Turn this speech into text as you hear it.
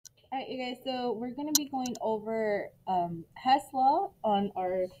Alright, you guys, so we're going to be going over Hess Law on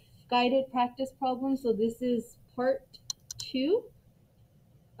our guided practice problem. So this is part 2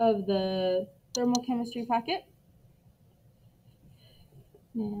 of the thermochemistry packet.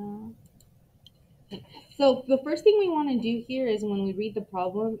 Now, so the first thing we want to do here is when we read the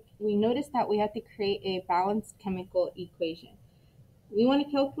problem, we notice that we have to create a balanced chemical equation. We want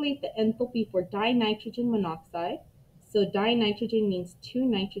to calculate the enthalpy for dinitrogen monoxide. So dinitrogen means 2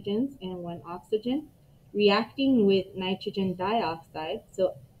 nitrogens and 1 oxygen reacting with nitrogen dioxide.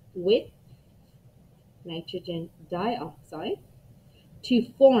 So with nitrogen dioxide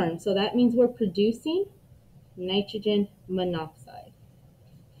to form. So that means we're producing nitrogen monoxide.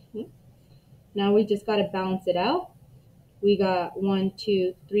 Okay. Now we just got to balance it out. We got 1,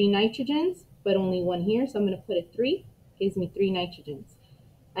 2, 3 nitrogens, but only 1 here. So I'm going to put a 3. Gives me 3 nitrogens.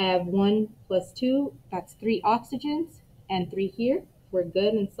 I have 1 plus 2, that's 3 oxygens, and 3 here. We're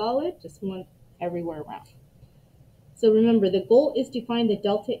good and solid, just 1 everywhere around. So remember, the goal is to find the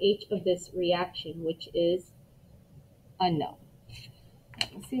delta H of this reaction, which is unknown.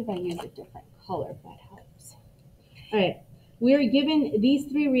 Let's see if I use a different color, if that helps. All right, we are given these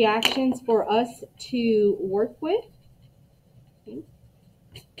 3 reactions for us to work with. Okay.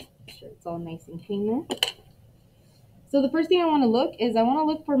 Make sure it's all nice and clean there. So the first thing I want to look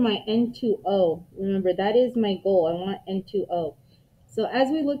for my N2O. Remember, that is my goal. I want N2O. So as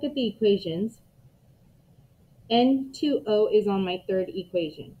we look at the equations, N2O is on my third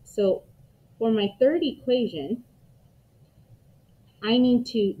equation. So for my third equation, I need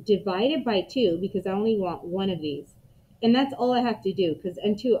to divide it by 2 because I only want 1 of these. And that's all I have to do because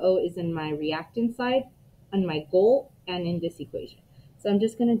N2O is in my reactant side, on my goal, and in this equation. So I'm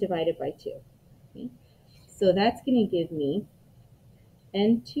just going to divide it by 2. Okay? So that's going to give me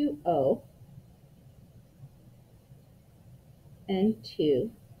N2O,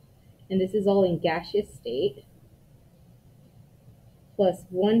 N2, and this is all in gaseous state, plus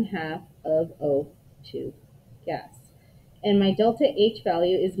 1/2 of O2 gas. And my delta H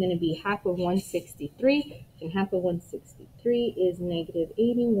value is going to be half of 163, and half of 163 is negative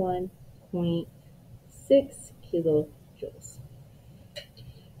 81.6 kilojoules.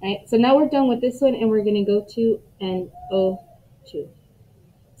 All right, so now we're done with this one, and we're going to go to NO2.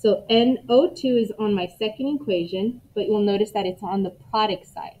 So NO2 is on my second equation, but you'll notice that it's on the product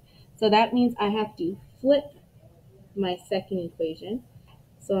side. So that means I have to flip my second equation.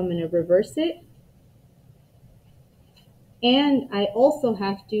 So I'm going to reverse it. And I also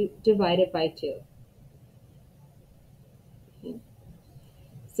have to divide it by 2. Okay.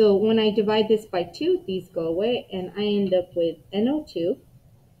 So when I divide this by 2, these go away, and I end up with NO2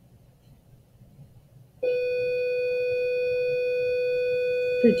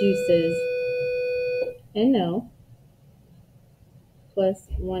 produces NO plus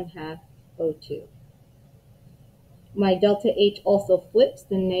 1/2 O2. My delta H also flips.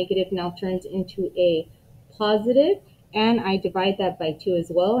 The negative now turns into a positive, and I divide that by 2 as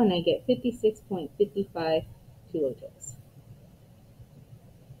well, and I get 56.55 kilojoules.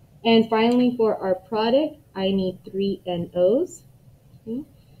 And finally, for our product, I need 3 NOs. Okay.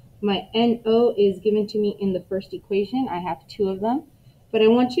 My NO is given to me in the first equation. I have 2 of them. But I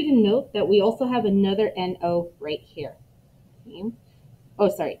want you to note that we also have another NO right here. Okay. Oh,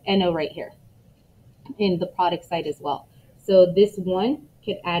 sorry, NO right here in the product side as well. So this 1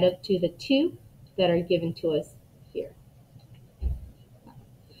 could add up to the 2 that are given to us here.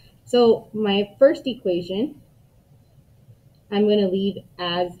 So my first equation, I'm going to leave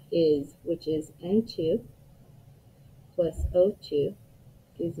as is, which is N2 plus O2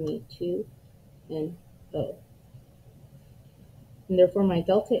 gives me 2NO. And therefore my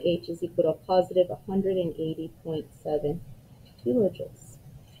delta H is equal to a positive 180.7 kilojoules.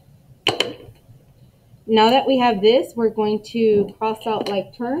 Now that we have this, we're going to cross out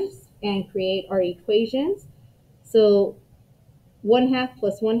like terms and create our equations. So 1/2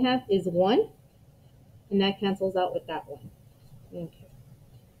 plus 1/2 is 1, and that cancels out with that 1. Okay.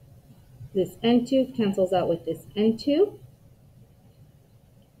 This N2 cancels out with this N2,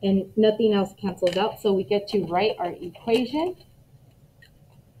 and nothing else cancels out. So we get to write our equation,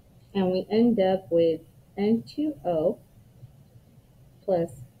 and we end up with N2O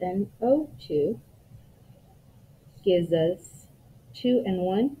plus NO2 gives us 2 and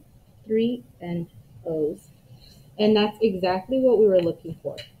 1, 3 NOs. And that's exactly what we were looking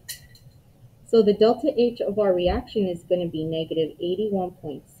for. So the delta H of our reaction is going to be negative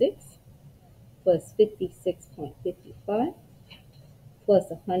 81.6 plus 56.55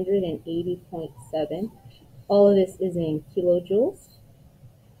 plus 180.7. All of this is in kilojoules.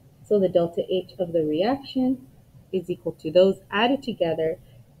 So the delta H of the reaction is equal to those added together,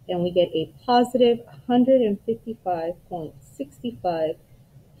 and we get a positive 155.65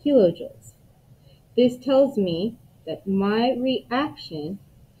 kilojoules. This tells me that my reaction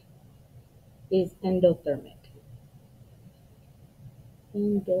is endothermic.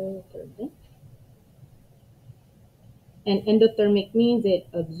 Endothermic. And endothermic means it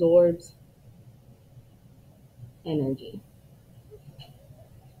absorbs energy.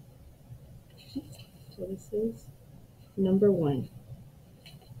 So this is number one.